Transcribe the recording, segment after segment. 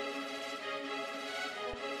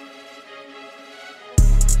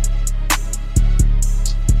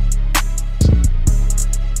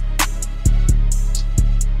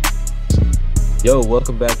Yo,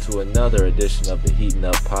 welcome back to another edition of the Heating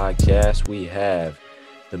Up Podcast. We have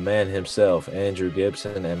the man himself, Andrew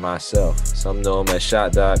Gibson, and myself. Some know him as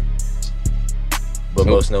Shot Doc, but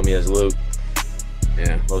most know me as Luke.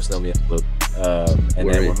 Yeah. Most know me as Luke. And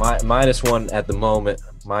then we're minus one at the moment,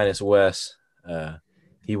 minus Wes.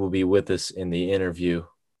 He will be with us in the interview.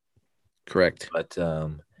 Correct. But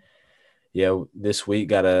yeah, this week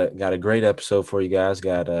got a great episode for you guys.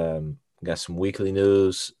 Got some weekly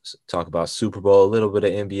news, talk about Super Bowl, a little bit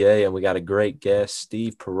of NBA, and we got a great guest,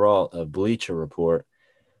 Steve Perrault of Bleacher Report,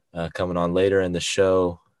 coming on later in the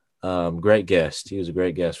show. Great guest. He was a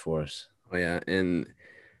great guest for us. Oh, yeah, and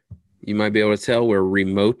you might be able to tell we're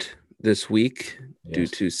remote this week due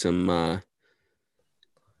to some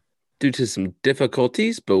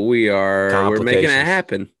difficulties, but we're making it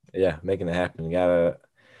happen. Yeah, making it happen.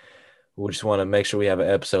 We just want to make sure we have an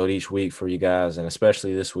episode each week for you guys, and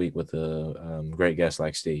especially this week with a great guest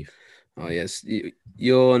like Steve. Oh, yes.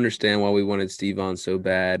 You'll understand why we wanted Steve on so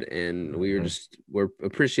bad, and we're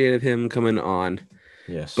appreciative of him coming on.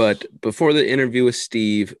 Yes. But before the interview with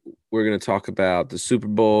Steve, we're going to talk about the Super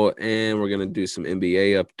Bowl, and we're going to do some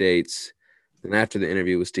NBA updates. And after the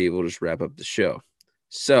interview with Steve, we'll just wrap up the show.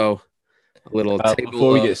 So, a little table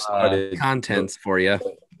before we get started, contents for you.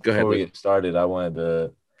 Go ahead. Before we get started, I wanted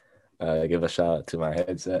to give a shout out to my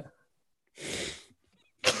headset.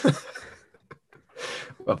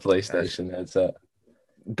 My PlayStation headset.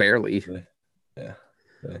 Barely. Yeah.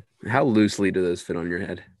 How loosely do those fit on your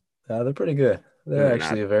head? They're pretty good. They're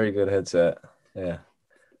actually a very good headset. Yeah.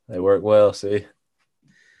 They work well, see?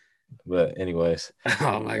 But anyways.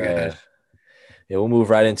 Oh, my God. Yeah, we'll move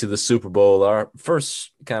right into the Super Bowl. Our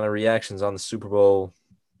first kind of reactions on the Super Bowl,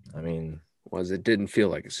 it didn't feel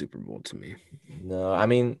like a Super Bowl to me. No,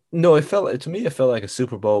 it felt like a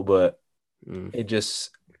Super Bowl, but it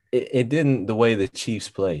didn't the way the Chiefs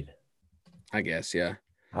played. I guess, yeah.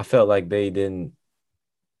 I felt like they didn't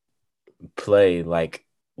play like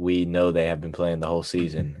we know they have been playing the whole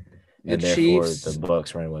season, and therefore the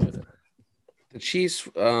Bucs ran away with it. The Chiefs,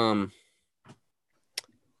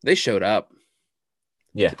 they showed up.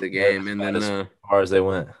 Yeah, to the game, and then as far as they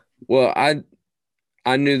went. Well,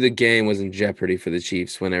 I knew the game was in jeopardy for the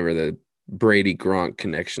Chiefs whenever the Brady Gronk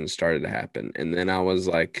connection started to happen, and then I was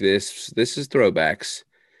like, "This is throwbacks."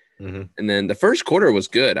 Mm-hmm. And then the first quarter was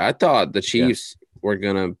good. I thought the Chiefs were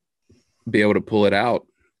gonna be able to pull it out,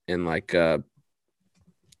 and they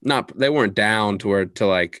weren't down to they're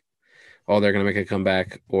gonna make a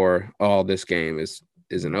comeback, or this game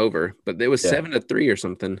isn't over. But it was 7-3 or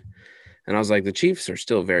something. And I was like, the Chiefs are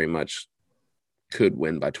still very much could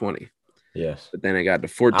win by 20. Yes. But then it got to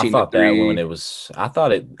 14-3. I thought that when it was – what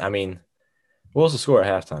was the score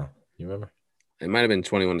at halftime? You remember? It might have been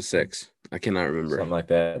 21-6. I cannot remember. Something like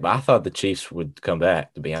that. But I thought the Chiefs would come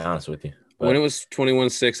back, to be honest with you. But when it was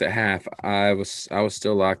 21-6 at half, I was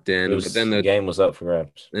still locked in. But then the game was up for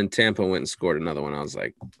grabs. Then Tampa went and scored another one. I was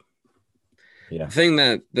like – yeah.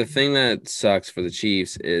 The thing that sucks for the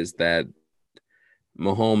Chiefs is that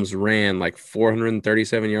Mahomes ran like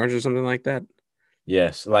 437 yards or something like that.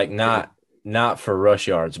 Yes, like not for rush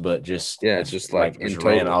yards, but just just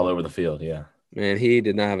ran all over the field. Yeah, man, he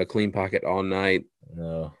did not have a clean pocket all night.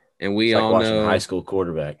 No, and we it's all like watching know a high school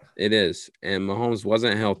quarterback. It is, and Mahomes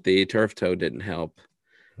wasn't healthy. Turf toe didn't help,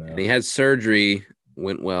 and he had surgery.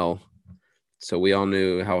 Went well, so we all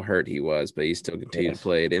knew how hurt he was, but he still continued to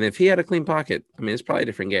play it. And if he had a clean pocket, it's probably a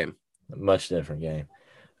different game. A much different game.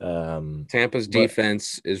 Tampa's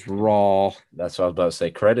defense is raw. That's what I was about to say.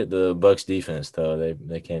 Credit the Bucs defense, though.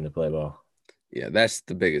 They came to play ball. Yeah, that's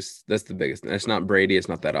the biggest. That's not Brady. It's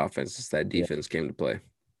not that offense. It's that defense came to play.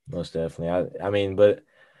 Most definitely. But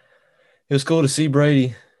it was cool to see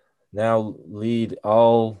Brady now lead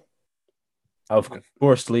all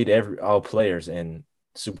players in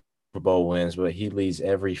Super Bowl wins, but he leads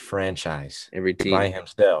every franchise, every team by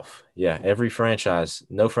himself. Yeah, every franchise.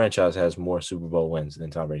 No franchise has more Super Bowl wins than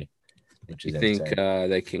Tom Brady. Which is insane.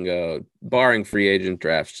 They can go, barring free agent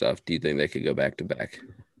draft stuff? Do you think they could go back to back?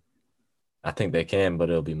 I think they can, but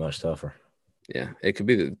it'll be much tougher. Yeah, it could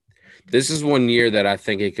be this is one year that I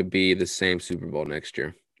think it could be the same Super Bowl next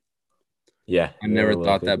year. Yeah, I never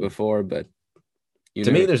thought that before, but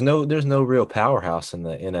to me, there's no real powerhouse in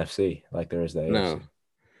the NFC like there is the AFC.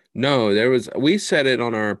 No, there was. We said it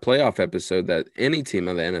on our playoff episode that any team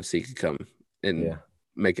of the NFC could come and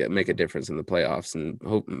make a difference in the playoffs and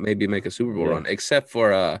hope maybe make a Super Bowl run, except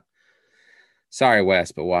for sorry,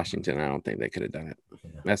 West, but Washington. I don't think they could have done it.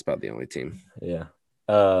 Yeah. That's about the only team. Yeah,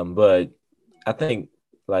 but I think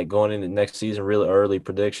like going into next season, really early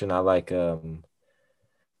prediction. I like the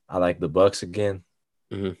Bucs again.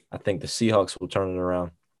 Mm-hmm. I think the Seahawks will turn it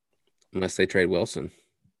around. Unless they trade Wilson.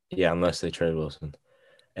 Yeah, unless they trade Wilson.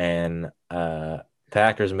 And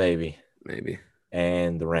Packers maybe. Maybe.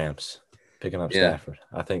 And the Rams picking up Stafford.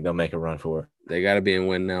 I think they'll make a run for it. They got to be in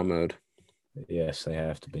win now mode. Yes, they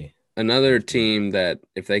have to be. Another team that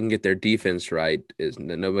if they can get their defense right is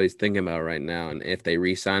that nobody's thinking about right now, and if they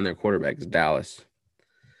re-sign their quarterback, is Dallas.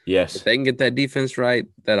 Yes. If they can get that defense right,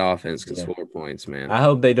 that offense can score points, man. I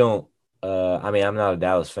hope they don't. I mean, I'm not a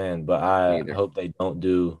Dallas fan, but I hope they don't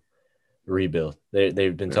do rebuild.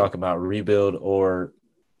 They've been talking about rebuild or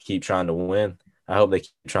keep trying to win. I hope they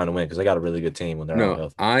keep trying to win because they got a really good team when they're all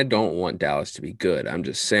healthy. I don't want Dallas to be good. I'm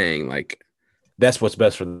just saying, like, that's what's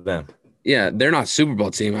best for them. Yeah, they're not Super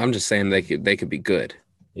Bowl team. I'm just saying they could be good.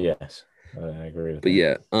 Yes, I agree with that.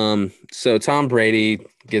 Yeah, so Tom Brady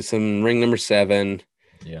gets him ring number 7.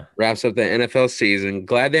 Yeah, wraps up the NFL season.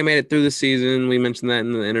 Glad they made it through the season. We mentioned that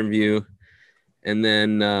in the interview, and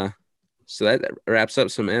then so that wraps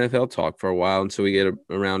up some NFL talk for a while until we get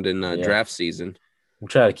around in draft season. We'll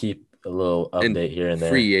try to keep a little update here and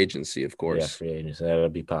there. Free agency, of course. Yeah, free agency. That'll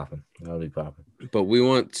be popping. But we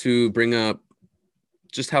want to bring up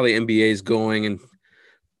just how the NBA is going. And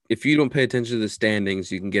if you don't pay attention to the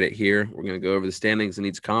standings, you can get it here. We're going to go over the standings in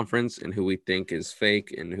each conference and who we think is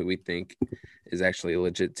fake and who we think is actually a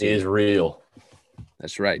legit team. Is real.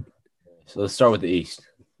 That's right. So let's start with the East.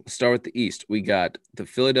 Let's start with the East. We got the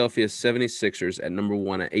Philadelphia 76ers at number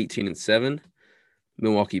 1 at 18-7.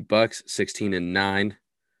 Milwaukee Bucks 16-9.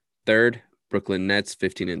 Third, Brooklyn Nets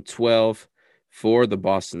 15-12. 4, the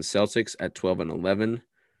Boston Celtics at 12-11.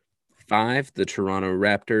 5, the Toronto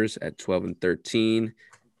Raptors at 12-13.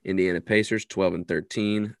 Indiana Pacers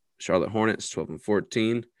 12-13. Charlotte Hornets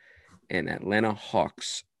 12-14. And Atlanta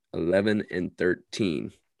Hawks 11-13.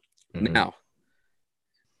 Mm-hmm. Now,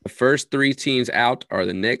 the first 3 teams out are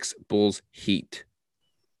the Knicks, Bulls, Heat.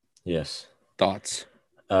 Yes. Thoughts?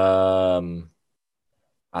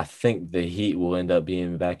 I think the Heat will end up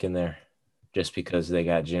being back in there just because they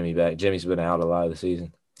got Jimmy back. Jimmy's been out a lot of the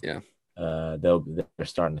season. Yeah. They're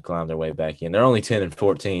starting to climb their way back in. They're only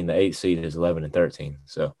 10-14. The 8th seed is 11-13.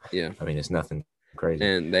 So yeah, I mean it's nothing crazy.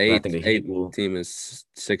 And the 8th team is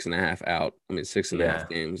 6.5 out. I mean 6.5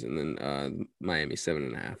 games, and then Miami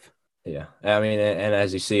 7.5. Yeah, I mean, and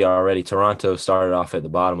as you see already, Toronto started off at the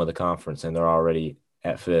bottom of the conference, and they're already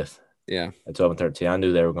at 5th. Yeah, at 12-13. I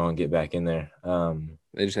knew they were going to get back in there.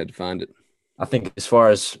 They just had to find it. I think as far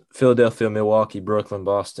as Philadelphia, Milwaukee, Brooklyn,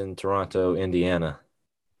 Boston, Toronto, Indiana,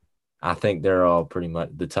 I think they're all pretty much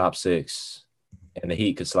the top 6, and the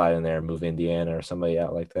Heat could slide in there and move Indiana or somebody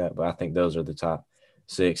out like that. But I think those are the top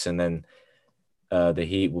 6, and then the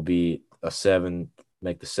Heat will be a 7.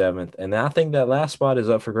 Make the 7th. And I think that last spot is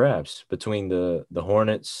up for grabs between the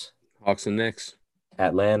Hornets, Hawks, and Knicks,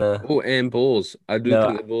 Atlanta. Oh, and Bulls. I think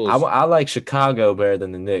the Bulls. I like Chicago better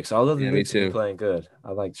than the Knicks. Although the Knicks are playing good,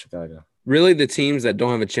 I like Chicago. Really, the teams that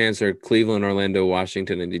don't have a chance are Cleveland, Orlando,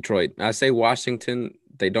 Washington, and Detroit. I say Washington,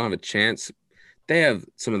 they don't have a chance. They have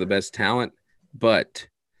some of the best talent, but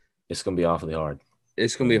it's going to be awfully hard.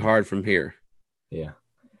 It's going to be hard from here. Yeah.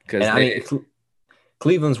 Because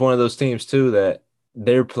Cleveland's one of those teams, too, that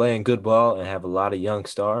they're playing good ball and have a lot of young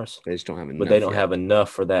stars. They just don't have enough. But they don't have enough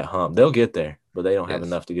for that hump. They'll get there, but they don't have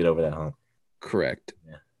enough to get over that hump. Correct.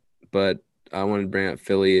 Yeah. But I wanted to bring up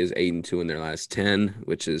Philly is 8-2 in their last 10,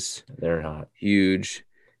 which is they're hot, huge.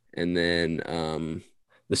 And then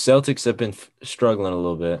the Celtics have been struggling a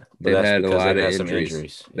little bit. But they've had a lot of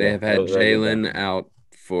injuries. They have had Jalen out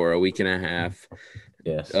for a week and a half.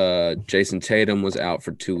 Yes. Jason Tatum was out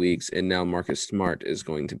for 2 weeks, and now Marcus Smart is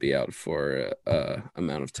going to be out for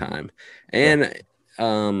amount of time. And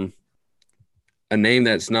a name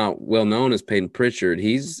that's not well known is Peyton Pritchard.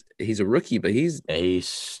 He's a rookie, but he's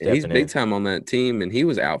big time on that team, and he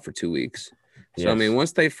was out for 2 weeks. So I mean,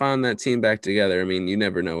 once they find that team back together, I mean, you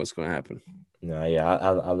never know what's going to happen. No, yeah,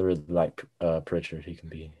 I really like Pritchard. He can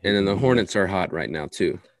be. And then the Hornets are hot right now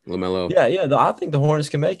too. LaMelo. Yeah. I think the Hornets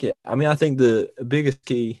can make it. I mean, I think the biggest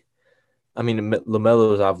key. I mean,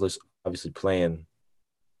 LaMelo is obviously playing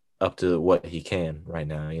up to what he can right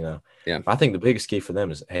now. You know. Yeah. I think the biggest key for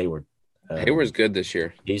them is Hayward. Hayward's good this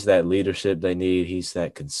year. He's that leadership they need. He's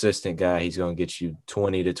that consistent guy. He's going to get you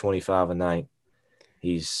 20 to 25 a night.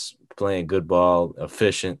 He's playing good ball,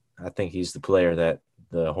 efficient. I think he's the player that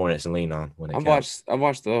the Hornets lean on when it counts. I've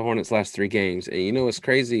watched the Hornets last 3 games, and you know what's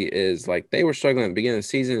crazy is like they were struggling at the beginning of the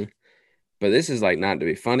season, but this is like not to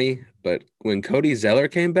be funny, but when Cody Zeller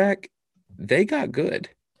came back, they got good.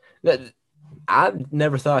 I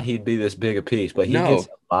never thought he'd be this big a piece, but he gets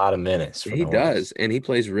a lot of minutes. He does, and he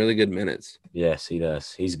plays really good minutes. Yes, he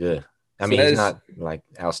does. He's good. I mean, he's not like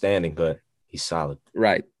outstanding, but he's solid.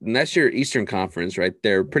 Right. And that's your Eastern Conference right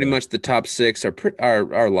there. Pretty much the top 6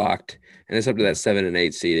 are locked. And it's up to that 7 and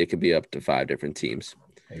 8 seed. It could be up to 5 different teams.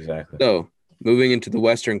 Exactly. So moving into the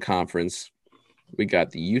Western Conference, we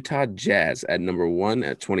got the Utah Jazz at number 1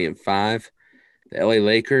 at 20-5. The LA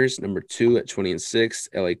Lakers, number 2 at 20-6.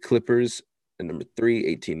 LA Clippers at number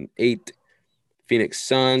 3, 18-8. Phoenix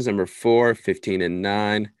Suns, number 4,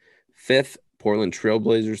 15-9. 5th, Portland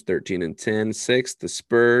Trailblazers, 13-10. 6th, the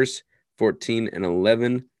Spurs,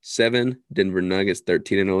 14-11. 7, Denver Nuggets,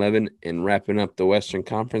 13-11. And wrapping up the Western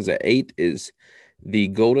Conference at 8 is the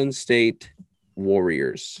Golden State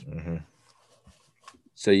Warriors. Mm-hmm.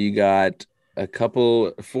 So you got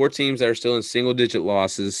 4 teams that are still in single-digit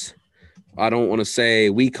losses. I don't want to say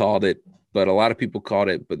we called it, but a lot of people called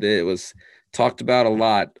it. But it was talked about a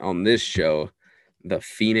lot on this show. The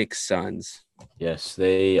Phoenix Suns. Yes,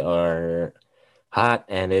 they are hot,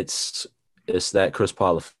 and it's that Chris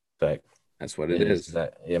Paul effect. That's what it is.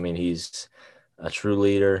 He's a true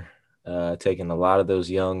leader, taking a lot of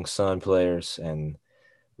those young Sun players and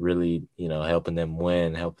really, helping them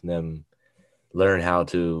win, helping them learn how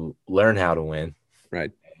to win.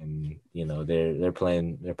 Right. And they're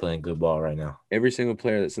playing good ball right now. Every single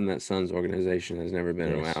player that's in that Suns organization has never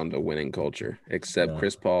been around a winning culture, except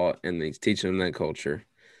Chris Paul, and he's teaching them that culture.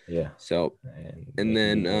 Yeah. So, and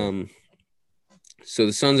then so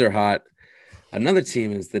the Suns are hot. Another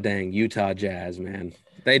team is the dang Utah Jazz, man.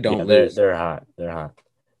 They don't lose. They're hot. They're hot.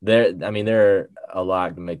 They're a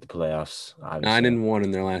lot to make the playoffs. Obviously. 9-1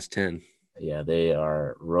 in their last 10. Yeah, they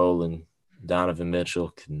are rolling. Donovan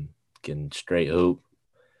Mitchell can straight hoop.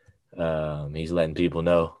 He's letting people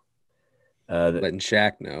know. Letting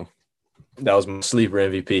Shaq know. That was my sleeper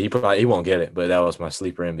MVP. He won't get it, but that was my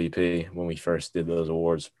sleeper MVP when we first did those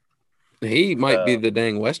awards. He might be the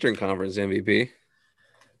dang Western Conference MVP.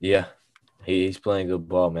 Yeah, he's playing good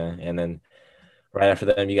ball, man. And then right after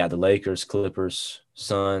them, you got the Lakers, Clippers,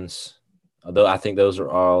 Suns. Although I think those are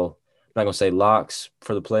all, I'm not going to say locks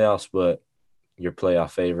for the playoffs, but your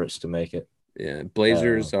playoff favorites to make it. Yeah,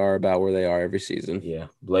 Blazers are about where they are every season. Yeah,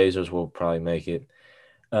 Blazers will probably make it.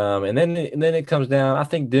 And then it comes down. I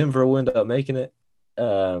think Denver will end up making it.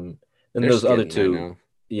 And those other two,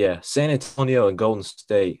 San Antonio and Golden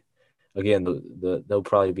State. Again, they'll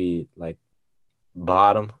probably be like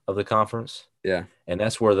bottom of the conference. Yeah, and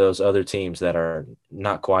that's where those other teams that are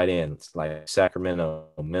not quite in, like Sacramento,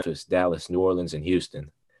 Memphis, Dallas, New Orleans, and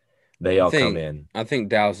Houston, they all come in. I think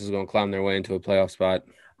Dallas is going to climb their way into a playoff spot.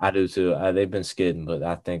 I do too. They've been skidding, but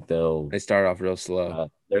I think they start off real slow.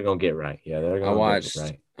 They're gonna get right. Yeah, they're gonna get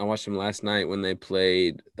right. I watched them last night when they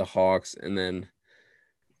played the Hawks, and then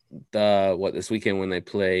this weekend when they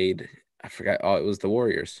played, I forgot. Oh, it was the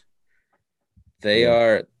Warriors.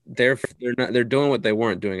 They're doing what they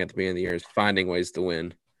weren't doing at the beginning of the year, is finding ways to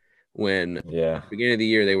win. When at the beginning of the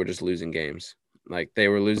year they were just losing games. Like they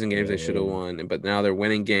were losing games they should have won, but now they're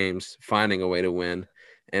winning games, finding a way to win,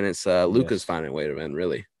 and it's Luka's finding a way to win,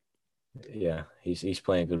 really. Yeah, he's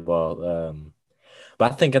playing good ball.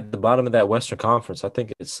 But I think at the bottom of that Western Conference, I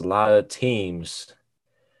think it's a lot of teams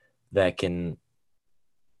that can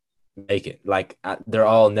make it. Like they're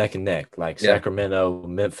all neck and neck. Like Sacramento,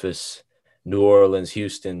 Memphis, New Orleans,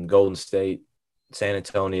 Houston, Golden State, San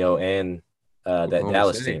Antonio, and that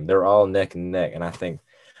Dallas team. They're all neck and neck. And I think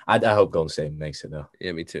I hope Golden State makes it though.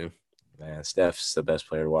 Yeah, me too. Man, Steph's the best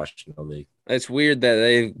player to watch in the league. It's weird that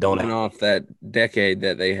they went off that decade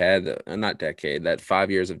that they had, not decade, that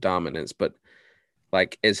 5 years of dominance. But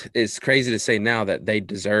like, it's crazy to say now that they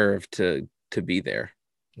deserve to be there.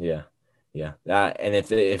 Yeah, yeah. And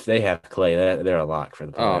if they have Clay, they're a lock for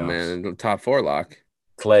the playoffs. Oh man, the top 4 lock.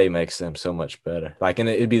 Clay makes them so much better. Like, and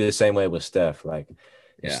it'd be the same way with Steph. Like,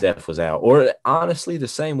 if Steph was out, or honestly, the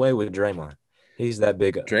same way with Draymond. He's that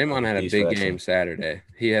big. Draymond had a big game Saturday.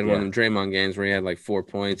 He had one of them Draymond games where he had like 4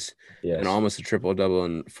 points and almost a triple-double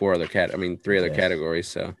in 3 other categories.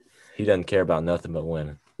 So he doesn't care about nothing but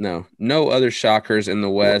winning. No other shockers in the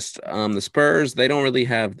West. The Spurs, they don't really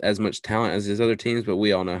have as much talent as these other teams, but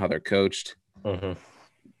we all know how they're coached. Mm-hmm.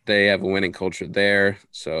 They have a winning culture there.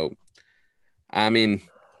 So, I mean,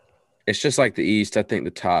 it's just like the East. I think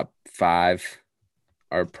the top 5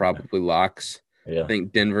 are probably locks. Yeah. I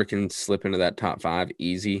think Denver can slip into that top 5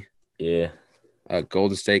 easy. Yeah.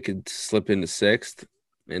 Golden State could slip into 6th.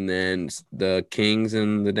 And then the Kings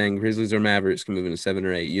and the dang Grizzlies or Mavericks can move into 7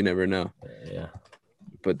 or 8. You never know. Yeah.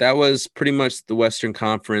 But that was pretty much the Western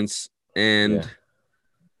Conference. And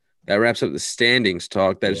that wraps up the standings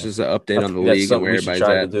talk. That's just an update on the league and where everybody's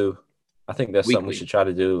at. I think that's something we should try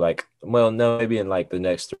to do. Like, maybe in like the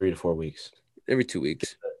next 3 to 4 weeks. Every 2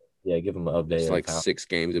 weeks. Yeah, give them an update. It's like 6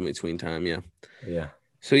 games in between time, Yeah.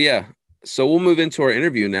 So, So we'll move into our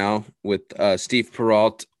interview now with Steve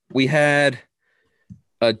Perrault. We had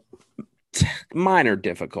a minor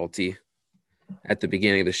difficulty at the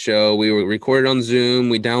beginning of the show. We were recorded on Zoom.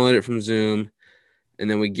 We downloaded it from Zoom. And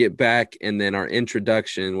then we get back, and then our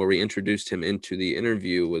introduction where we introduced him into the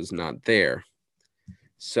interview was not there.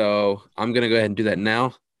 So I'm going to go ahead and do that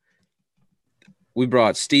now. We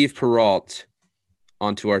brought Steve Perrault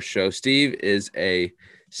onto our show. Steve is a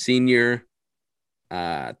senior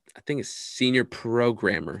I think it's senior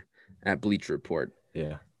programmer at Bleacher Report.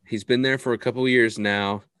 Yeah. He's been there for a couple of years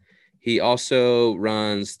now. He also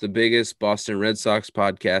runs the biggest Boston Red Sox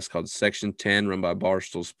podcast called Section 10, run by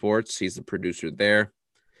Barstool Sports. He's the producer there.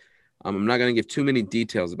 I'm not going to give too many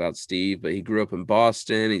details about Steve, but he grew up in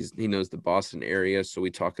Boston. He knows the Boston area, so we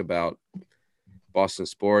talk about Boston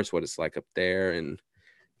sports, what it's like up there, and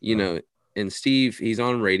and Steve, he's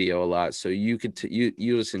on radio a lot, so you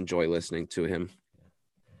just enjoy listening to him.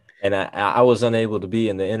 And I was unable to be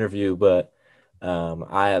in the interview, but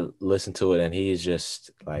I listened to it, and he's just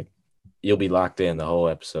like, you'll be locked in the whole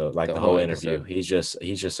episode, like the whole interview. Episode.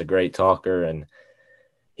 He's just a great talker, and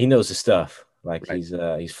he knows his stuff. Like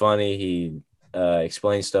right. He's funny. He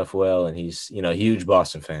explains stuff well, and he's a huge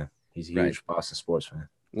Boston fan. He's a huge Boston sports fan.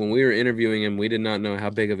 When we were interviewing him, we did not know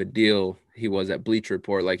how big of a deal he was at Bleacher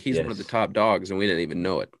Report. Like he's one of the top dogs, and we didn't even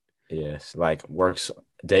know it. Yes, like works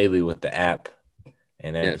daily with the app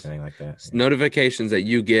and everything like that. Notifications that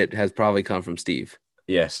you get has probably come from Steve.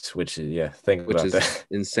 Yes, which is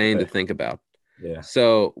insane to think about. Yeah.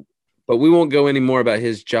 So, but we won't go any more about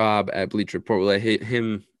his job at Bleacher Report. We'll let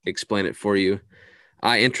him explain it for you.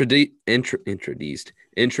 I introduced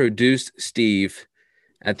Steve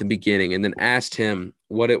at the beginning, and then asked him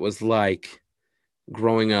what it was like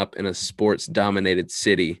growing up in a sports-dominated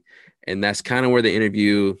city, and that's kind of where the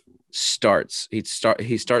interview starts. He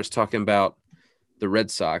starts talking about the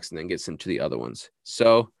Red Sox and then gets into the other ones.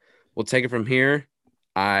 So we'll take it from here.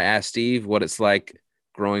 I asked Steve what it's like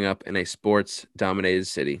growing up in a sports-dominated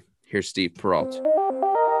city. Here's Steve Perrault.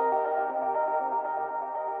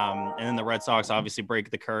 And then the Red Sox obviously break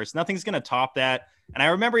the curse. Nothing's going to top that. And I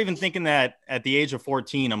remember even thinking that at the age of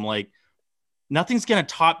 14, I'm like, nothing's going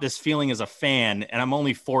to top this feeling as a fan. And I'm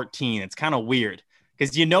only 14. It's kind of weird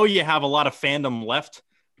because you have a lot of fandom left,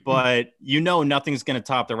 but nothing's going to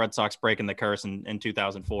top the Red Sox breaking the curse in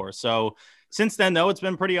 2004. So since then, though, it's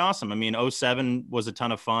been pretty awesome. I mean, 2007 was a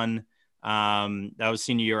ton of fun. That was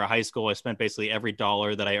senior year of high school. I spent basically every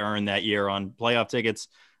dollar that I earned that year on playoff tickets.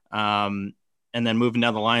 And then moving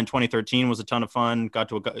down the line, 2013 was a ton of fun. Got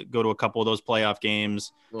to go to a couple of those playoff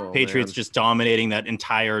games. Patriots just dominating that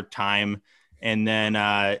entire time. And then,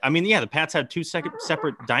 the Pats had two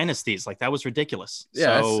separate dynasties. Like, that was ridiculous.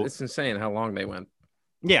 Yeah, so, it's insane how long they went.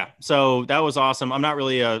 Yeah, so that was awesome. I'm not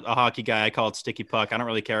really a hockey guy. I call it sticky puck. I don't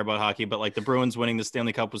really care about hockey, but like the Bruins winning the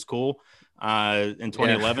Stanley Cup was cool. In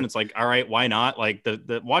 2011, It's like, all right, why not? Like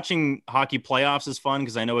the watching hockey playoffs is fun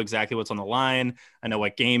because I know exactly what's on the line. I know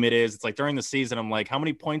what game it is. It's like during the season, I'm like, how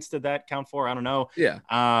many points did that count for? I don't know. Yeah.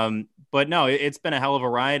 But no, it's been a hell of a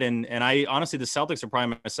ride. And I honestly, the Celtics are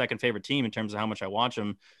probably my second favorite team in terms of how much I watch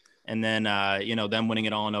them. And then, them winning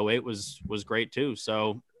it all in 2008 was great too.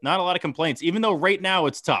 So not a lot of complaints, even though right now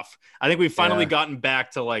it's tough. I think we've finally gotten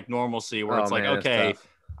back to like normalcy where it's like, okay,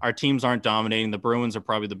 our teams aren't dominating. The Bruins are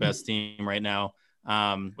probably the best team right now,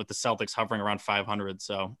 with the Celtics hovering around 500.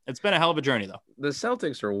 So it's been a hell of a journey though. The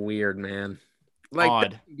Celtics are weird, man. Like,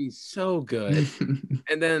 odd. That would be so good.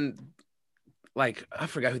 And then, like, I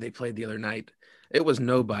forgot who they played the other night. It was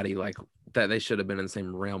nobody like that they should have been in the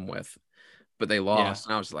same realm with, but they lost.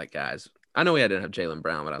 And I was like, guys, I know we didn't have Jaylen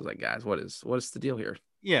Brown, but I was like, guys, what is the deal here?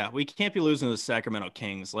 Yeah, we can't be losing to the Sacramento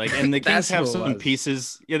Kings. Like, and the Kings have some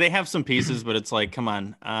pieces. Yeah, they have some pieces, but it's like, come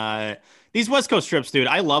on. These West Coast trips, dude,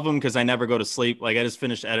 I love them because I never go to sleep. Like, I just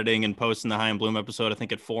finished editing and posting the High and Bloom episode, I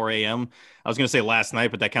think at 4 a.m. I was going to say last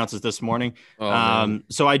night, but that counts as this morning.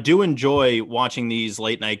 So I do enjoy watching these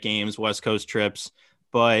late night games, West Coast trips,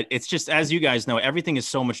 but it's just, as you guys know, everything is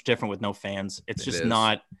so much different with no fans. It's just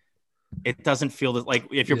not. It doesn't feel that, like,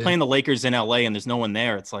 if you're playing the Lakers in LA and there's no one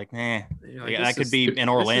there, it's like, like, that could be in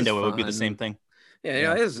Orlando. It would be the same thing.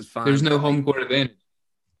 Yeah, this is fine. There's no home court advantage.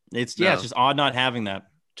 It's just odd not having that.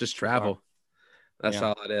 Just travel. That's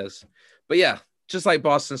all it is. But yeah, just like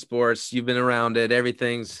Boston sports, you've been around it.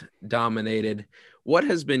 Everything's dominated. What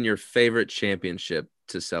has been your favorite championship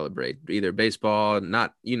to celebrate? Either baseball,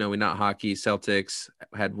 not hockey. Celtics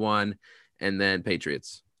had one, and then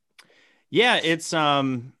Patriots. Yeah, it's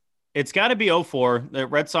got to be 2004. The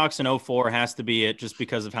Red Sox in 2004 has to be it just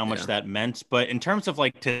because of how much that meant. But in terms of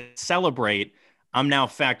like to celebrate, I'm now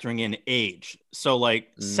factoring in age. So like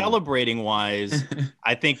celebrating wise,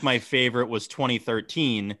 I think my favorite was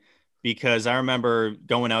 2013 because I remember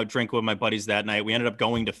going out drinking with my buddies that night. We ended up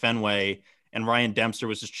going to Fenway and Ryan Dempster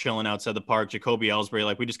was just chilling outside the park. Jacoby Ellsbury,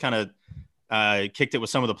 like we just kind of kicked it with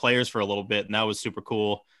some of the players for a little bit, and that was super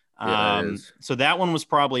cool. So that one was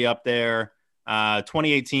probably up there.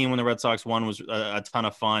 2018 when the Red Sox won was a ton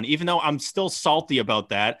of fun, even though I'm still salty about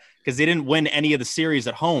that because they didn't win any of the series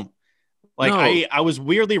at home. Like I was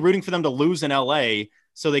weirdly rooting for them to lose in LA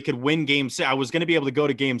so they could win game 6. I was going to be able to go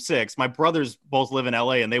to game 6. My brothers both live in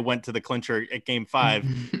LA and they went to the clincher at game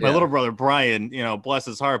 5. My little brother, Brian, bless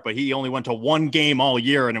his heart, but he only went to one game all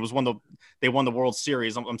year and it was they won the World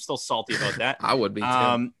Series. I'm still salty about that. I would be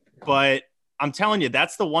too. But I'm telling you,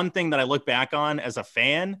 that's the one thing that I look back on as a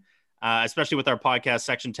fan, especially with our podcast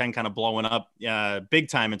Section 10 kind of blowing up big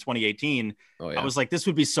time in 2018. I was like, this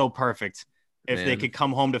would be so perfect if they could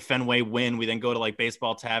come home to Fenway, win. We then go to like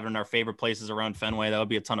Baseball Tavern, our favorite places around Fenway. That would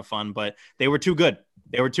be a ton of fun. But they were too good.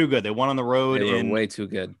 They won on the road. They were way too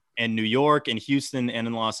good. In New York, in Houston, and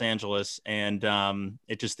in Los Angeles. And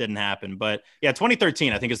it just didn't happen. But yeah,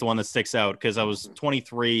 2013, I think is the one that sticks out because I was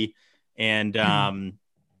 23 and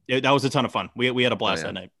that was a ton of fun. We had a blast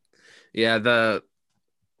that night. Yeah,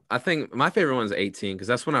 I think my favorite one is 18 because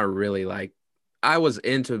that's when I really I was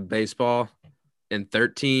into baseball in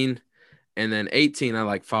 13, and then 18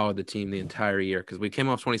 I followed the team the entire year because we came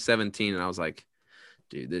off 2017 and I was like,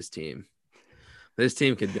 dude, this team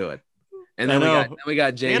could do it. And then we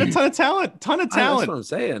got Jay. They had a ton of talent. That's what I'm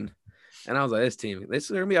saying. And I was like, they're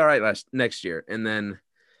gonna be all right next year. And then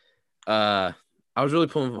I was really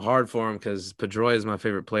pulling hard for him because Pedroia is my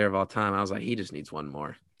favorite player of all time. I was like, he just needs one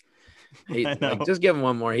more. Just give him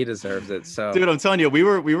one more. He deserves it. So, dude, I'm telling you, we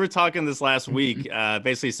were talking this last week,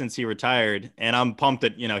 basically since he retired, and I'm pumped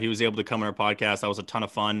that he was able to come on our podcast. That was a ton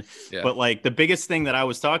of fun. Yeah. But the biggest thing that I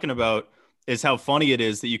was talking about is how funny it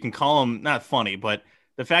is that you can call him not funny, but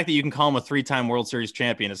the fact that you can call him a 3-time World Series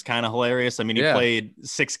champion is kind of hilarious. I mean, he played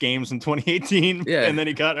 6 games in 2018, and then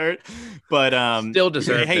he got hurt, but still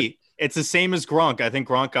deserved it. It's the same as Gronk. I think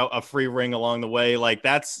Gronk got a free ring along the way.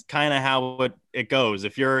 That's kind of how it goes.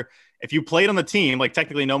 If you played on the team,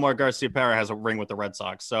 technically Nomar Garciaparra has a ring with the Red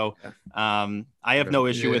Sox. So I have no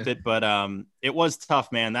issue with it, but it was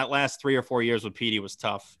tough, man. That last 3 or 4 years with Petey was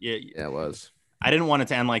tough. Yeah, it was. I didn't want it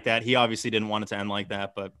to end like that. He obviously didn't want it to end like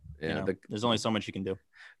that, but there's only so much you can do.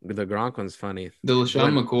 The Gronk one's funny. The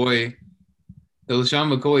LaShawn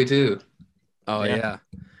McCoy too. Oh yeah.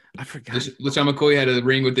 I forgot. LaShawn McCoy had a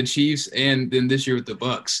ring with the Chiefs and then this year with the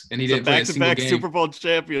Bucks, and he didn't play a single game. Super Bowl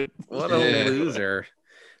champion. What a loser.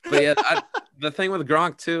 But yeah, the thing with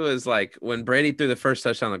Gronk too is when Brady threw the first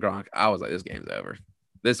touchdown to Gronk, I was like, this game's over.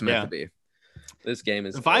 This meant to be. This game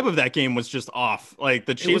is. The vibe of that game was just off.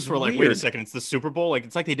 The Chiefs were like, wait a second, it's the Super Bowl.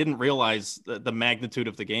 It's like they didn't realize the magnitude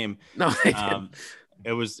of the game. No, they didn't.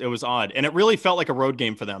 It was odd, and it really felt like a road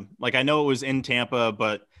game for them. I know it was in Tampa,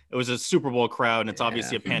 but it was a Super Bowl crowd, and it's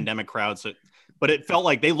obviously a pandemic crowd. So, but it felt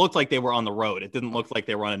like they looked like they were on the road. It didn't look like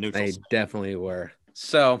they were on a neutral. They definitely were.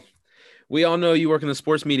 So, we all know you work in the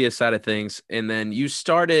sports media side of things, and then you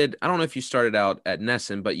started. I don't know if you started out at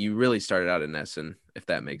Nesson, but you really started out at Nesson, if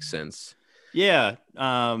that makes sense. Yeah.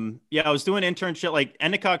 I was doing internship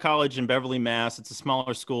Endicott College in Beverly, Mass. It's a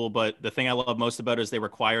smaller school, but the thing I love most about it is they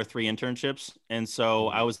require 3 internships. And so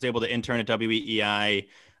I was able to intern at WEEI,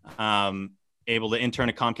 able to intern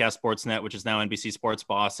at Comcast Sportsnet, which is now NBC Sports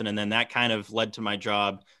Boston. And then that kind of led to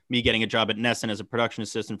me getting a job at Nesson as a production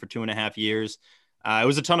assistant for 2.5 years. It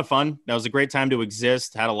was a ton of fun. That was a great time to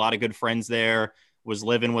exist. Had a lot of good friends there. Was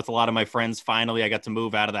living with a lot of my friends. Finally, I got to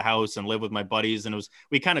move out of the house and live with my buddies. And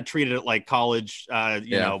we kind of treated it like college,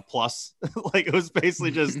 plus. It was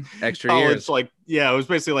basically just extra college, years. It was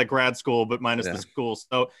basically like grad school, but minus the school.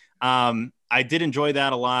 So I did enjoy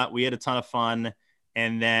that a lot. We had a ton of fun.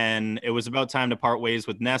 And then it was about time to part ways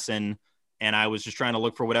with Nesson. And I was just trying to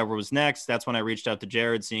look for whatever was next. That's when I reached out to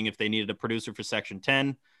Jared, seeing if they needed a producer for Section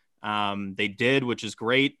 10. They did, which is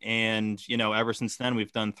great. And, ever since then,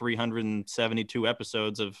 we've done 372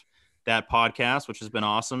 episodes of that podcast, which has been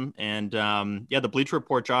awesome. And the Bleacher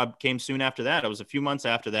Report job came soon after that. It was a few months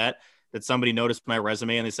after that somebody noticed my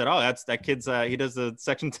resume and they said, oh, that kid's he does the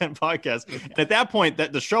Section 10 podcast. And at that point,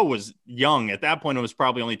 that the show was young. At that point, it was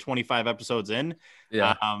probably only 25 episodes in.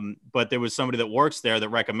 Yeah. But there was somebody that works there that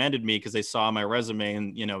recommended me because they saw my resume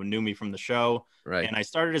and, knew me from the show. Right. And I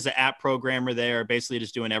started as an app programmer there, basically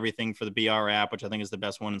just doing everything for the BR app, which I think is the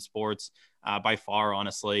best one in sports by far,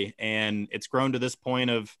 honestly. And it's grown to this point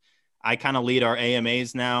of I kind of lead our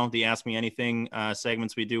AMAs now, the Ask Me Anything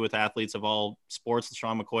segments we do with athletes of all sports.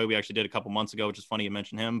 Sean McCoy, we actually did a couple months ago, which is funny you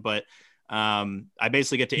mentioned him. But I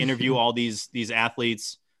basically get to interview all these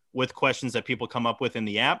athletes with questions that people come up with in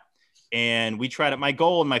the app. And we try to, my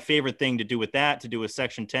goal and my favorite thing to do with that, to do with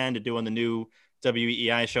Section 10, to do on the new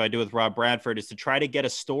WEEI show I do with Rob Bradford, is to try to get a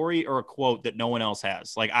story or a quote that no one else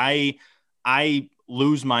has. Like I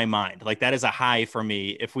lose my mind. Like that is a high for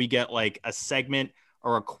me. If we get like a segment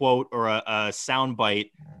or a quote or a sound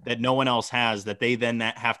bite that no one else has, that they then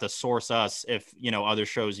have to source us if, other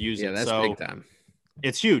shows use it. That's so big time.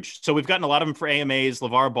 It's huge. So we've gotten a lot of them for AMAs.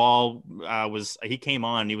 LeVar Ball he came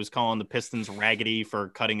on, he was calling the Pistons raggedy for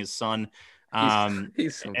cutting his son.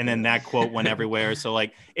 He's so and then that quote went everywhere. So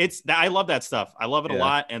like I love that stuff. I love it a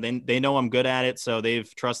lot. And then they know I'm good at it. So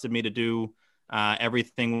they've trusted me to do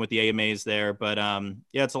everything with the AMAs there. But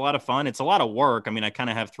it's a lot of fun. It's a lot of work. I mean, I kind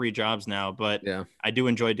of have 3 jobs now, but I do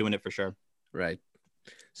enjoy doing it for sure. Right.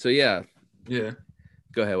 So yeah.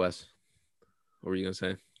 Go ahead, Wes. What were you going to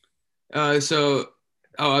say? I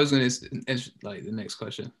was going to like the next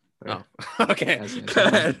question. Oh, okay. Go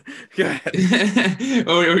ahead.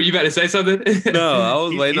 Or were you about to say something? No, I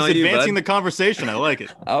was waiting on you. He's advancing the conversation. I like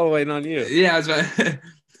it. I was waiting on you. Yeah, I was about.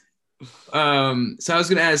 So I was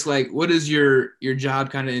gonna ask, like, what does your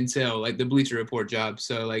job kind of entail, like the Bleacher Report job?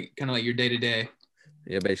 So like, kind of like your day to day.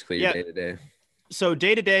 Yeah, basically your day to day. So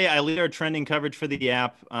day to day, I lead our trending coverage for the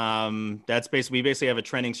app. That's we basically have a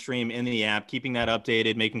trending stream in the app, keeping that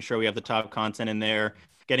updated, making sure we have the top content in there,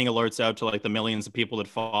 getting alerts out to like the millions of people that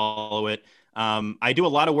follow it. I do a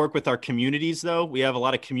lot of work with our communities, though. We have a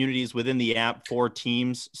lot of communities within the app for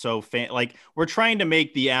teams. So we're trying to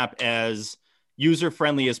make the app as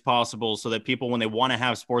user-friendly as possible so that people, when they want to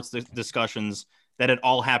have sports discussions, that it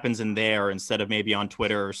all happens in there instead of maybe on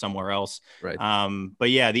Twitter or somewhere else. Right.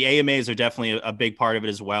 But yeah, the AMAs are definitely a big part of it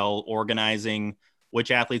as well. Organizing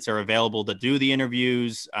which athletes are available to do the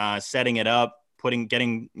interviews, setting it up, putting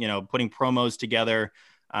promos together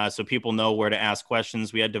so people know where to ask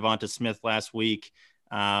questions. We had Devonta Smith last week.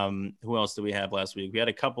 Who else did we have last week? We had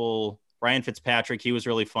a couple. Ryan Fitzpatrick, he was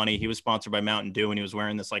really funny. He was sponsored by Mountain Dew, and he was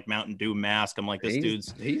wearing this like Mountain Dew mask. I'm like,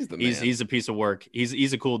 he's a piece of work.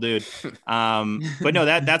 He's a cool dude. But no,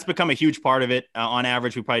 that's become a huge part of it. On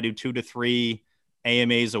average, we probably do 2 to 3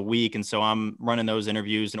 AMAs a week, and so I'm running those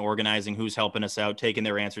interviews and organizing who's helping us out, taking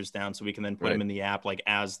their answers down, so we can then put them in the app like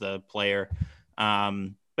as the player.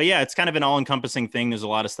 But yeah, it's kind of an all-encompassing thing. There's a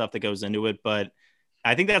lot of stuff that goes into it, but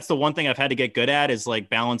I think that's the one thing I've had to get good at is like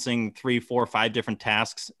balancing 3, 4, 5 different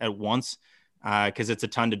tasks at once because it's a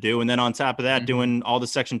ton to do. And then on top of that, doing all the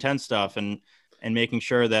Section 10 stuff and making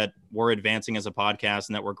sure that we're advancing as a podcast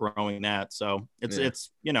and that we're growing that. So it's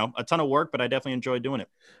a ton of work, but I definitely enjoy doing it.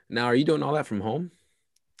 Now, are you doing all that from home?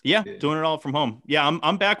 Yeah, doing it all from home. Yeah,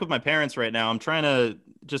 I'm back with my parents right now. I'm trying to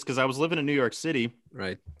just because I was living in New York City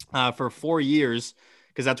for 4 years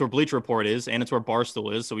because that's where Bleacher Report is and it's where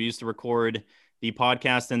Barstool is. So we used to record the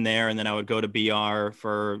podcast in there, and then I would go to BR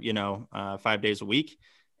for 5 days a week.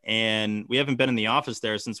 And we haven't been in the office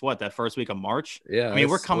there since that first week of March. Yeah, I mean,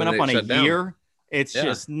 we're coming up on a year. It's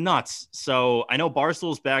just nuts. So I know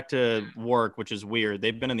Barstool's back to work, which is weird.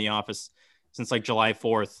 They've been in the office since like July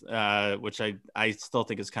 4th, which I still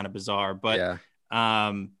think is kind of bizarre. But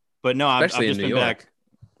no, I've just been back.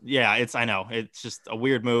 Yeah, I know it's just a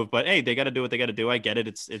weird move, but hey, they got to do what they got to do. I get it.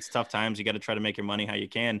 It's tough times. You got to try to make your money how you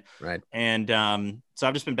can. Right. And so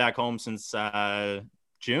I've just been back home since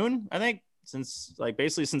June, I think, since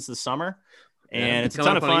the summer, and it's a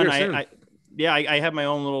ton of fun. I have my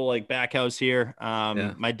own little like back house here.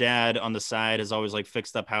 My dad on the side has always like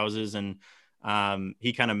fixed up houses, and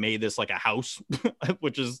he kind of made this like a house,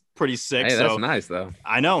 which is pretty sick. Hey, that's nice though.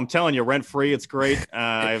 I know. I'm telling you, rent free. It's great.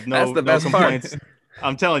 I have that's the best complaints. Part.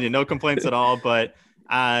 I'm telling you, no complaints at all. But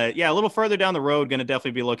a little further down the road, going to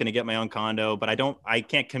definitely be looking to get my own condo. But I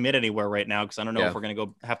can't commit anywhere right now because I don't know if we're going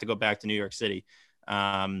to have to go back to New York City.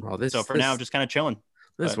 So for now, I'm just kind of chilling.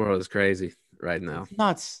 This world is crazy right now. It's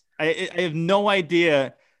nuts. I have no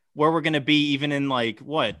idea where we're going to be even in like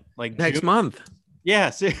next June? Month. Yeah,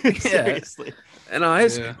 seriously. And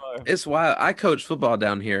it's wild. I coach football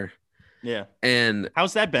down here. Yeah. And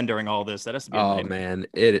how's that been during all this? That has to be man,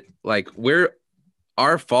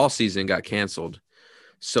 our fall season got canceled.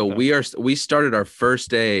 So we started our first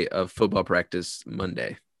day of football practice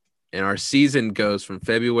Monday, and our season goes from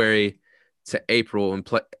February to April and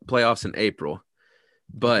playoffs in April.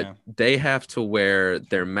 But they have to wear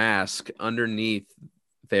their mask underneath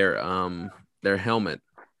their helmet.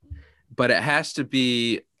 But it has to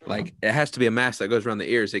be a mask that goes around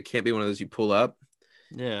the ears. It can't be one of those you pull up.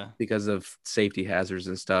 Yeah. Because of safety hazards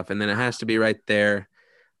and stuff. And then it has to be right there.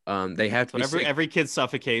 They have to be every kid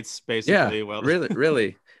suffocates basically. Yeah,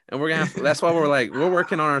 really. And we're gonna that's why we're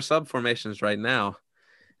working on our sub formations right now.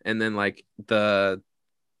 and then like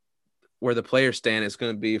where the players stand is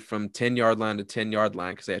going to be from 10-yard line to 10-yard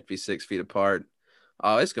line because they have to be 6 feet apart.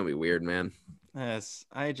 Oh, it's going to be weird, man. Yes,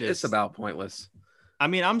 it's about pointless. I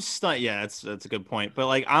mean, I'm stunned. Yeah, that's a good point. But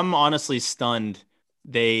like, I'm honestly stunned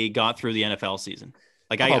they got through the NFL season.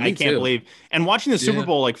 Like, I can't believe. And watching the Super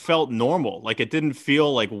Bowl like felt normal. Like, it didn't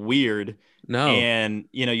feel like weird. No. And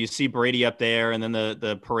you see Brady up there, and then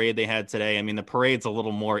the parade they had today. I mean, the parade's a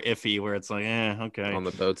little more iffy, where it's like, okay, on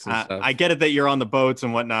the boats and stuff. I get it that you're on the boats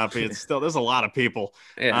and whatnot, but it's still there's a lot of people.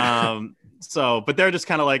 Yeah. So, but they're just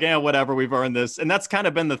kind of like, whatever, we've earned this. And that's kind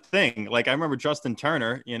of been the thing. Like, I remember Justin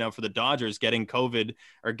Turner, for the Dodgers getting COVID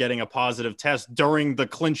or getting a positive test during the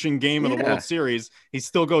clinching game of the World Series. He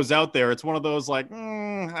still goes out there. It's one of those like,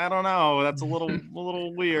 I don't know. That's a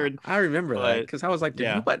little weird. I remember that because I was like,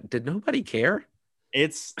 did nobody care?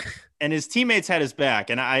 And his teammates had his back.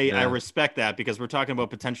 And I respect that because we're talking about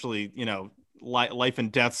potentially, life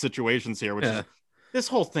and death situations here, which is, this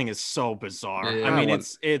whole thing is so bizarre. Yeah. I mean,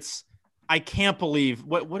 I can't believe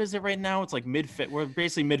what is it right now? It's like we're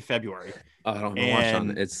basically mid-February. I don't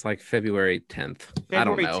know. It's like February 10th. I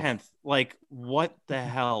don't know. 10th. Like, what the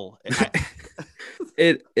hell?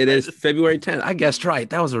 It is February 10th. I guessed right.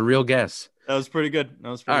 That was a real guess. That was pretty good.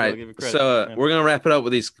 All right. Give you credit. So we're gonna wrap it up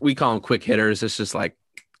with these. We call them quick hitters. It's just like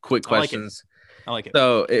quick questions. I like it.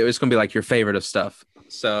 So it's gonna be like your favorite of stuff.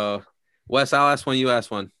 So Wes, I'll ask one. You ask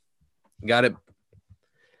one. Got it.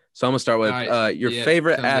 So I'm gonna start with your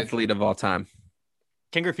favorite athlete of all time.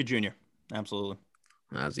 Ken Griffey Jr. Absolutely.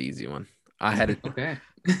 That was an easy one. I had it. Okay.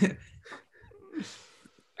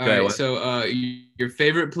 All right. So your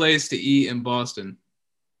favorite place to eat in Boston?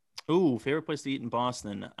 Ooh, favorite place to eat in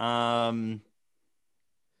Boston.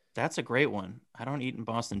 That's a great one. I don't eat in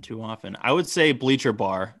Boston too often. I would say Bleacher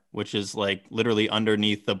Bar, which is like literally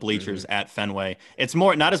underneath the bleachers at Fenway. It's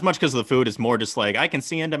more not as much because of the food. It's more just like I can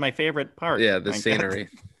see into my favorite part. Yeah, the scenery.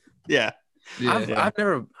 Yeah. I've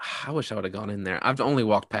never. I wish I would have gone in there. I've only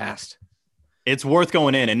walked past. It's worth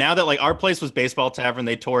going in. And now that like our place was Baseball Tavern,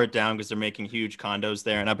 they tore it down because they're making huge condos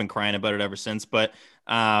there, and I've been crying about it ever since. But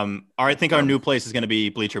I think our new place is going to be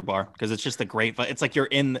Bleacher Bar because it's just a great. It's like you're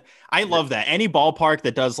in. I love that. Any ballpark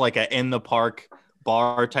that does like a in the park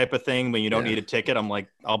bar type of thing when you don't need a ticket, I'm like,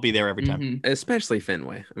 I'll be there every time. Especially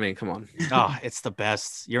Fenway. I mean, come on. It's the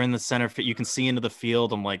best. You're in the center. You can see into the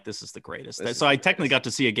field. I'm like, this is the greatest. So I technically got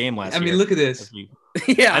to see a game last year. I mean, look at this.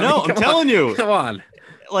 Yeah, I know. I'm telling you. Come on.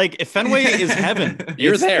 Like if Fenway is heaven.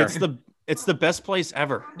 You're there. It's the best place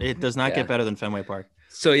ever. It does not get better than Fenway Park.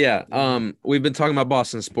 So we've been talking about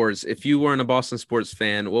Boston sports. If you weren't a Boston sports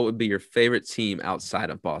fan, what would be your favorite team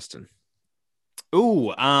outside of Boston? Ooh,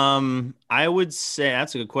 I would say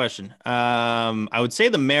that's a good question. I would say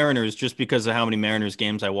the Mariners just because of how many Mariners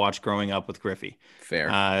games I watched growing up with Griffey.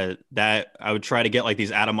 Fair. That I would try to get like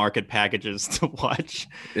these out of market packages to watch.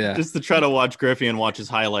 Yeah. Just to try to watch Griffey and watch his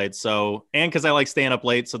highlights. So, and because I like staying up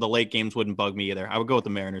late, so the late games wouldn't bug me either. I would go with the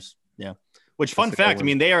Mariners. Yeah. Which fun fact, I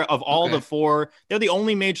mean, they are of all the four, they're the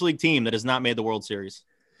only major league team that has not made the World Series,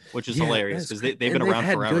 which is hilarious because they've been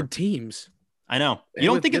around forever. Good teams. I know. You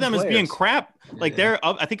don't think of them as being crap. Like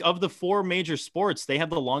I think of the four major sports, they have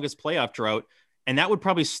the longest playoff drought, and that would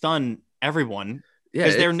probably stun everyone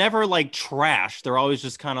because they're never like trash. They're always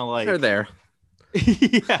just kind of like they're there.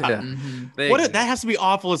 That has to be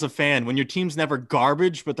awful as a fan when your team's never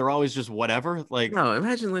garbage, but they're always just whatever. Like no,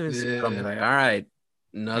 imagine living something like, all right,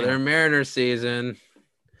 another Mariner season.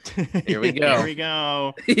 Here we go. Here we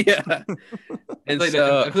go. Yeah. And I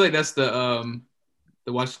feel like that's the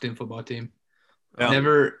Washington football team. Yeah.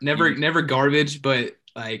 Never garbage, but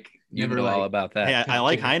like you know all about that. Hey, I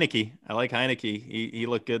like Heineke. He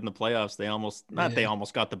looked good in the playoffs. They almost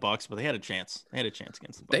got the Bucks, but they had a chance. They had a chance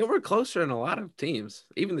against the Bucks. They were closer than a lot of teams,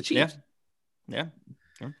 even the Chiefs. Yeah.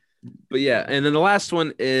 Sure. But and then the last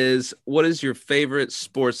one is, what is your favorite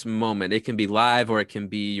sports moment? It can be live, or it can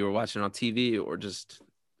be you were watching on TV, or just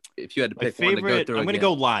if you had to pick one to go through. I'm going to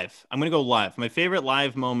go live. My favorite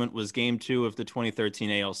live moment was Game 2 of the 2013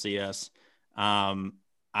 ALCS.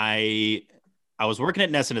 I was working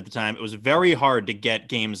at Nesson at the time. It was very hard to get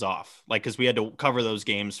games off, like because we had to cover those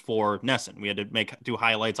games for Nesson. We had to do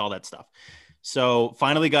highlights, all that stuff. So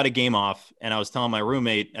finally got a game off, and I was telling my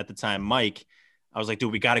roommate at the time, Mike, I was like,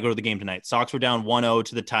 dude, we got to go to the game tonight. Sox were down 1-0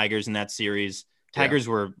 to the Tigers in that series. Tigers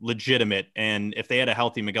were legitimate, and if they had a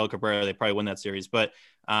healthy Miguel Cabrera, they probably win that series. But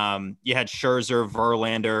you had Scherzer,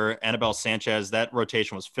 Verlander, Anibal Sanchez. That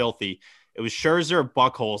rotation was filthy. It was Scherzer,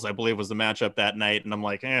 Buchholz, I believe, was the matchup that night. And I'm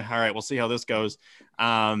like, all right, we'll see how this goes.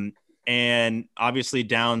 And obviously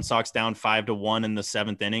Sox down 5-1 in the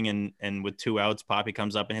 7th inning. And with 2 outs, Poppy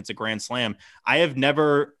comes up and hits a grand slam. I have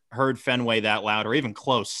never heard Fenway that loud or even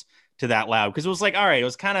close to that loud, because it was like, all right,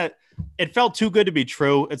 it felt too good to be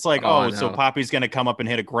true. It's like, so Poppy's going to come up and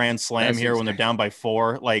hit a grand slam when they're down by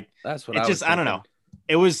 4. Like, that's what I don't know.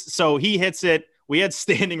 It was, so he hits it. We had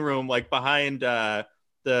standing room like behind the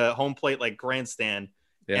home plate, like grandstand.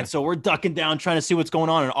 Yeah. And so we're ducking down trying to see what's going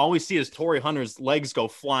on, and all we see is Torrey Hunter's legs go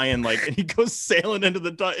flying, like, and he goes sailing into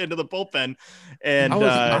the bullpen. And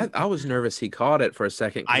I was nervous he caught it for a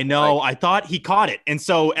second. I know, I thought he caught it, and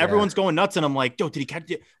so everyone's going nuts, and I'm like, "Yo, did he catch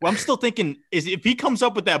it?" Well, I'm still thinking, if he comes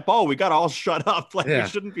up with that ball, we got to all shut up. Like, we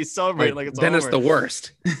shouldn't be celebrating like it's then over. It's the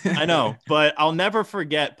worst. I know, but I'll never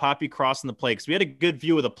forget Poppy crossing the plate, because we had a good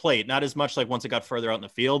view of the plate, not as much like once it got further out in the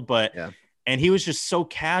field, but and he was just so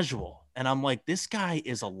casual. And I'm like, this guy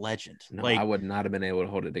is a legend. No, like, I would not have been able to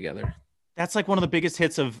hold it together. That's like one of the biggest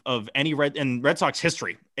hits of any Red Sox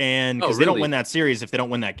history. And because they don't win that series if they don't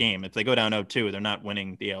win that game. If they go down 0-2, they're not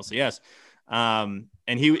winning the LCS. And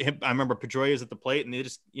I remember Pedroia's at the plate, and they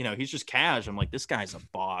just, he's just cash. I'm like, this guy's a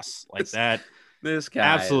boss like that. This guy,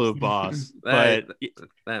 absolute boss. But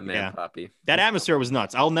that man, Poppy. That atmosphere was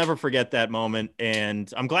nuts. I'll never forget that moment.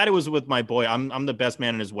 And I'm glad it was with my boy. I'm the best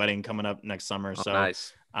man in his wedding coming up next summer. So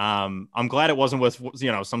nice. I'm glad it wasn't with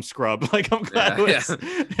some scrub. Like, I'm glad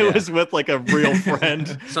it was with like a real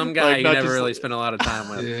friend. Some guy you never really spent a lot of time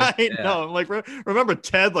with. I know. I'm like, remember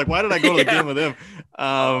Ted? Like, why did I go to the game with him?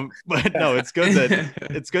 But no, it's good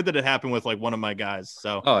that it happened with like one of my guys.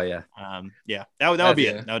 So that would be it. That would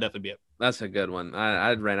definitely be it. That's a good one.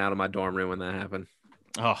 I ran out of my dorm room when that happened.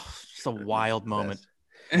 Oh, just a wild moment.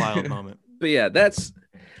 Wild moment. But yeah,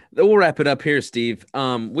 we'll wrap it up here, Steve.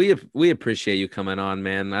 We appreciate you coming on,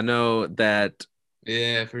 man. I know that.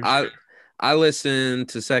 Yeah, for sure. I listen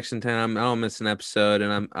to Section 10. I don't miss an episode,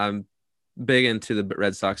 and I'm big into the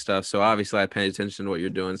Red Sox stuff. So obviously, I pay attention to what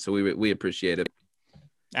you're doing. So we appreciate it.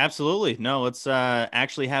 Absolutely. No, let's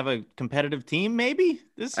actually have a competitive team maybe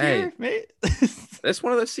this year. Maybe. That's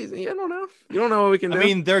one of those seasons. You don't know. You don't know what we can do. I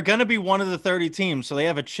mean, they're going to be one of the 30 teams, so they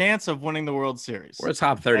have a chance of winning the World Series. We're a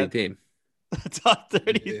top 30 team. Top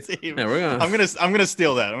 30 team. Yeah, I'm gonna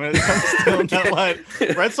steal that. I'm stealing that line.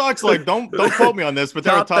 Red Sox, like, don't quote me on this, but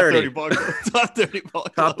they're a top 30 ball club. Top 30 ball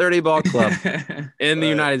club. Top 30 ball club in the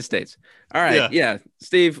United States. All right. Yeah.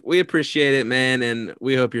 Steve, we appreciate it, man, and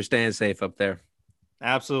we hope you're staying safe up there.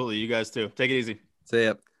 Absolutely. You guys too. Take it easy. See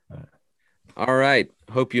ya. All right.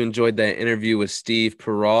 Hope you enjoyed that interview with Steve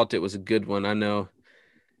Perrault. It was a good one. I know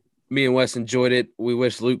me and Wes enjoyed it. We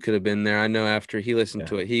wish Luke could have been there. I know after he listened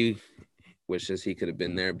to it, he wishes he could have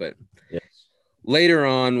been there. But later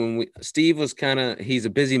on, when Steve was he's a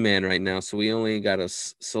busy man right now, so we only got a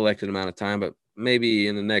selected amount of time. But maybe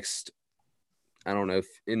in the next, I don't know, if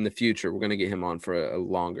in the future, we're going to get him on for a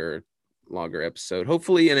longer episode.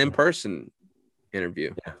 Hopefully an in-person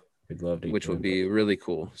interview. Yeah, we'd love to. Which would be really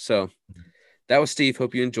cool. So that was Steve.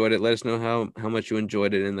 Hope you enjoyed it. Let us know how much you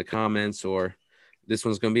enjoyed it in the comments, or this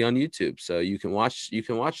one's going to be on YouTube, so you can watch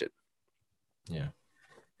it. Yeah.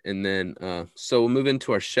 And then so we'll move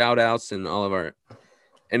into our shout outs and all of our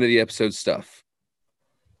end of the episode stuff.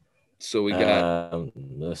 So we got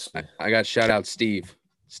I got shout out Steve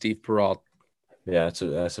Perrault. Yeah,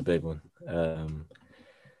 that's a big one.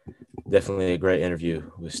 Definitely a great interview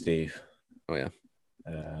with Steve. Oh yeah.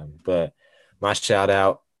 But my shout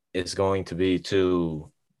out is going to be the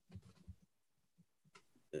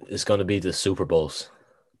Super Bowls.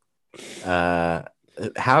 Think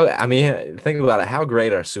about it. How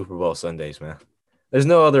great are Super Bowl Sundays, man? There's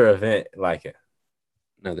no other event like it.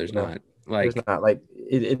 No, there's not. Like, there's not. Like,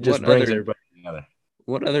 it just brings everybody together.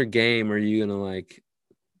 What other game are you gonna like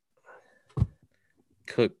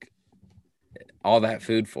cook all that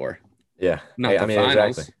food for? Yeah, not the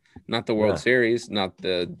finals. Exactly. Not the World Series, not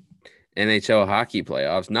the NHL hockey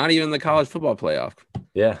playoffs, not even the college football playoff.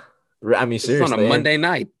 Yeah. I mean, seriously. It's on a Monday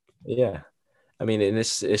night. Yeah. I mean, and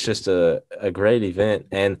it's just a great event.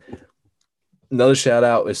 And another shout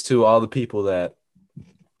out is to all the people that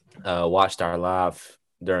watched our live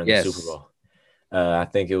during the Super Bowl. I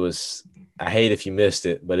think I hate if you missed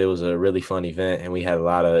it, but it was a really fun event. And we had a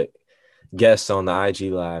lot of guests on the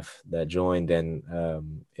IG live that joined.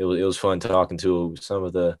 And it was fun talking to some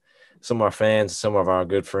of our fans, some of our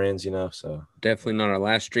good friends, so definitely not our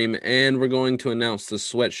last stream. And we're going to announce the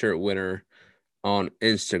sweatshirt winner on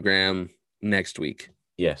Instagram next week.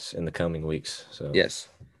 Yes, in the coming weeks. So yes.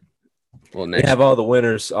 Well, we have all the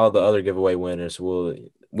winners, all the other giveaway winners.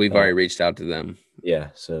 We've already reached out to them. Yeah.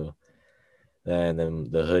 So, and then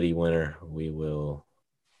the hoodie winner, we will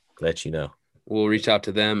let you know. We'll reach out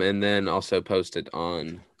to them and then also post it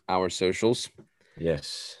on our socials.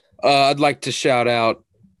 Yes. I'd like to shout out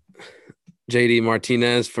JD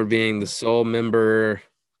Martinez for being the sole member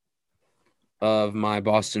of my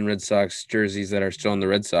Boston Red Sox jerseys that are still on the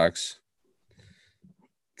Red Sox.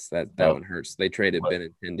 That one hurts. They traded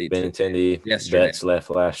Benintendi yesterday. Betts left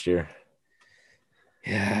last year.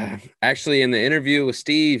 Yeah, actually, in the interview with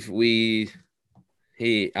Steve, he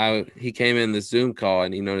came in the Zoom call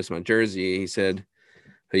and he noticed my jersey. He said,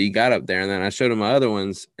 "Who you got up there?" And then I showed him my other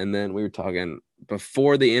ones, and then we were talking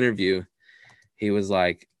before the interview. He was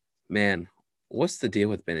like, "Man, what's the deal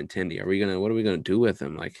with Benintendi? What are we gonna do with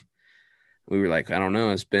him?" Like, we were like, "I don't know.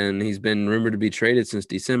 He's been rumored to be traded since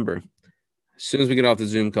December." As soon as we get off the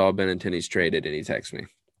Zoom call, Benintendi's traded, and he texts me.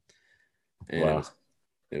 And wow,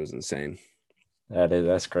 it was insane.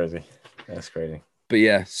 That's crazy. That's crazy. But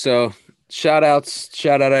yeah, so shout out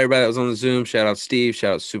everybody that was on the Zoom. Shout out Steve.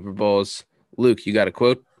 Shout out Super Bowls. Luke, you got a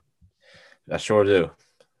quote? I sure do.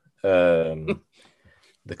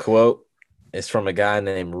 The quote is from a guy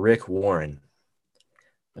named Rick Warren.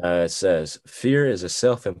 It says, "Fear is a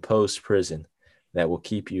self-imposed prison that will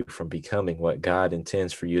keep you from becoming what God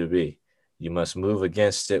intends for you to be. You must move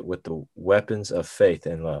against it with the weapons of faith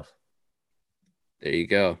and love." There you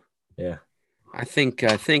go. Yeah. I think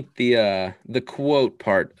the quote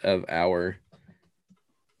part of our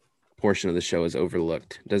portion of the show is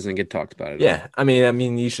overlooked. Doesn't get talked about at all. I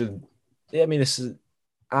mean, you should. Yeah, I mean, this is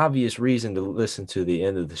obvious reason to listen to the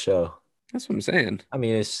end of the show. That's what I'm saying. I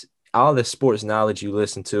mean, it's all the sports knowledge you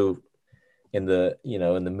listen to in the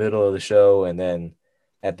middle of the show, and then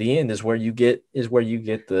at the end is where you get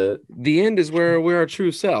the end is where we're our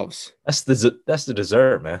true selves. That's the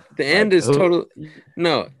dessert, man. The end is totally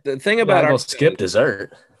no. The thing about our skip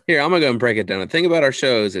dessert. Here, I'm gonna go and break it down. The thing about our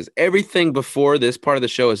shows is everything before this part of the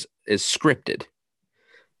show is scripted,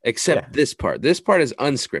 except this part. This part is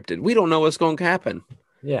unscripted. We don't know what's going to happen.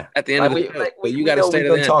 Yeah. At the end of the show, but you got to stay to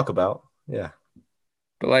the end. Talk about. Yeah.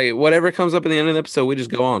 But like whatever comes up at the end of the episode, we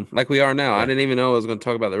just go on like we are now. Yeah. I didn't even know I was going to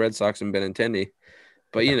talk about the Red Sox and Benintendi,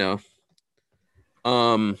 but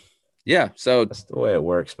yeah. So that's the way it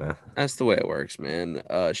works, man. That's the way it works, man.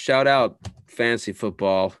 Shout out fantasy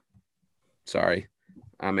football. Sorry,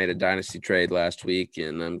 I made a dynasty trade last week,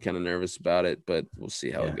 and I'm kind of nervous about it, but we'll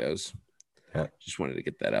see how it goes. Yeah. Just wanted to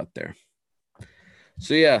get that out there.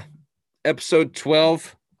 So yeah, episode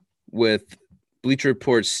 12 with Bleacher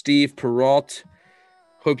Report's Steve Perrault.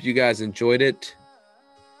 Hope you guys enjoyed it.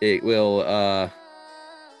 It will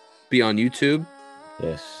be on YouTube.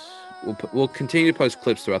 Yes. We'll continue to post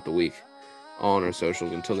clips throughout the week on our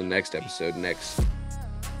socials until the next episode next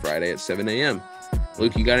Friday at 7 a.m.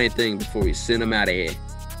 Luke, you got anything before we send them out of here?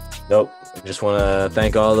 Nope. I just want to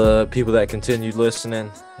thank all the people that continued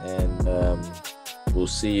listening, and we'll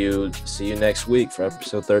see you next week for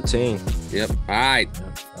episode 13. Yep. All right.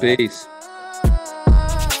 Peace.